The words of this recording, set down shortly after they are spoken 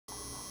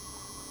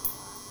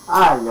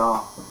Alright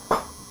y'all,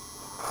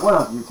 what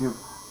up YouTube?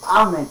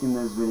 I'm making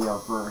this video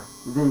for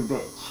the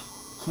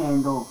bitch,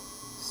 Candle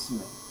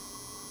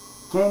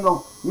Smith.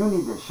 Candle, you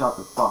need to shut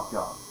the fuck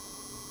up.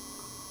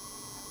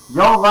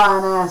 Your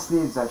lying ass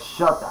needs to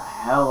shut the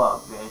hell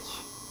up,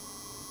 bitch.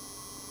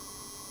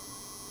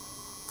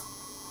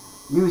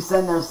 You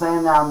sitting there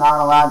saying that I'm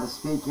not allowed to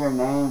speak your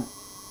name?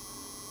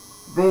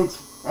 Bitch,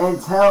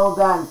 until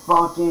that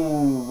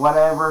fucking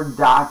whatever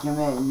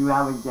document you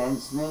have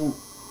against me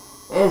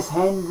is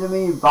handed to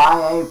me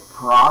by a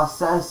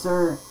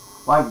processor,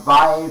 like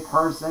by a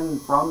person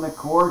from the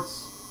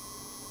courts,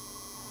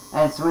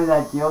 and somebody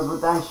that deals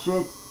with that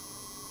shit,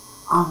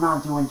 I'm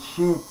not doing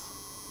shit.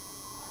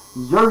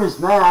 You're just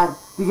mad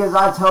because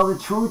I tell the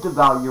truth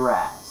about your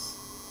ass.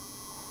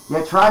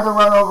 You tried to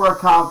run over a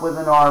cop with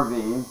an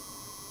RV.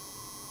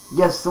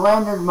 You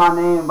slandered my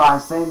name by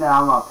saying that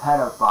I'm a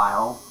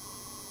pedophile.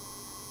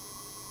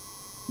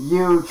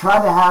 You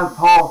tried to have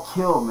Paul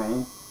kill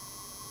me.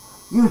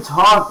 You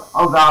talked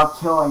about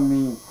killing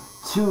me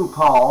to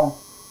Paul.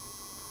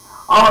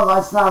 Oh,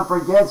 let's not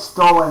forget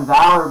stolen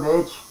valor,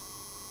 bitch.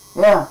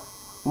 Yeah,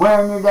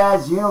 wearing your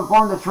dad's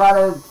uniform to try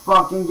to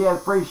fucking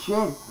get free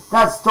shit.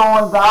 That's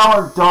stolen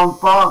valor, dumb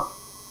fuck.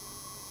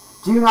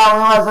 Do you not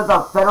realize that's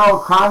a federal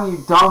crime,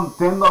 you dumb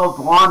bimbo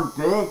blonde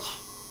bitch?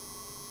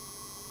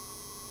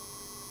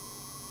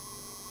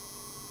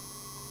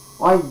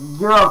 Like,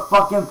 you're a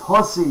fucking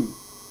pussy.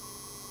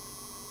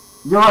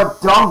 You're a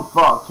dumb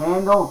fuck,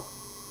 Candle.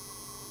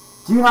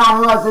 Do you not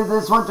realize that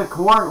this went to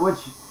court, which,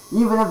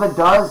 even if it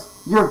does,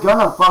 you're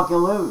gonna fucking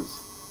lose?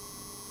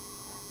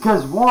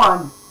 Because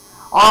one,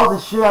 all the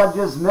shit I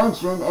just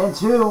mentioned, and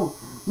two,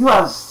 you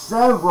have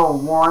several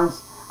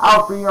warrants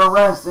out for your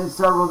arrest in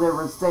several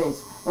different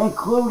states,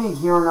 including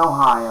here in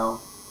Ohio.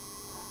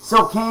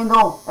 So,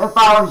 Candle, if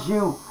I was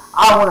you,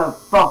 I would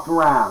have fucked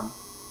around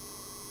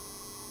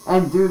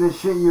and do the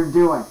shit you're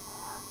doing.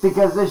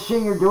 Because the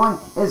shit you're doing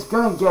is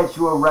gonna get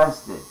you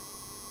arrested.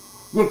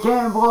 You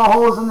can't blow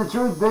holes in the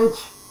truth,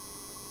 bitch.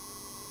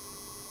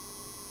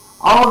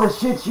 All the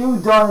shit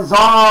you've done is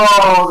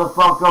all the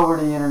fuck over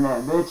the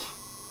internet, bitch.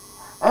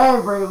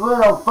 Every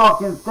little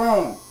fucking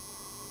thing.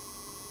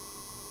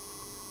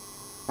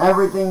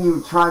 Everything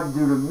you tried to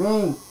do to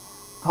me.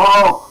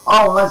 Paul,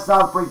 oh, let's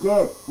not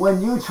forget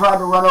when you tried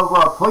to run over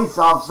a police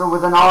officer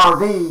with an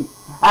RV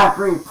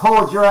after he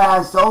pulled your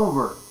ass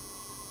over.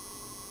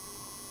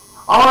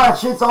 All that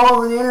shit's all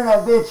over the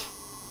internet, bitch.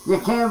 You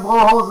can't blow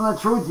holes in the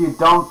truth, you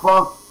dumb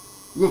fuck.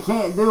 You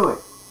can't do it.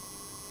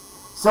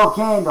 So,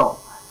 Candle,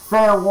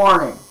 fair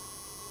warning.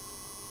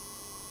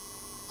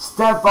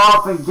 Step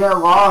off and get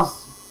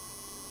lost.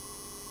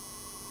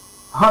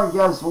 Or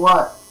guess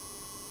what?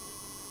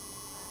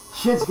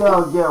 Shit's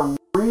gonna get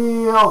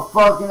real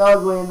fucking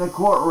ugly in the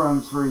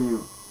courtrooms for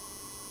you.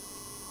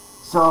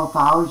 So if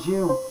I was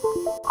you,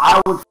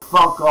 I would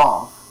fuck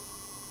off.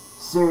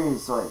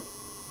 Seriously.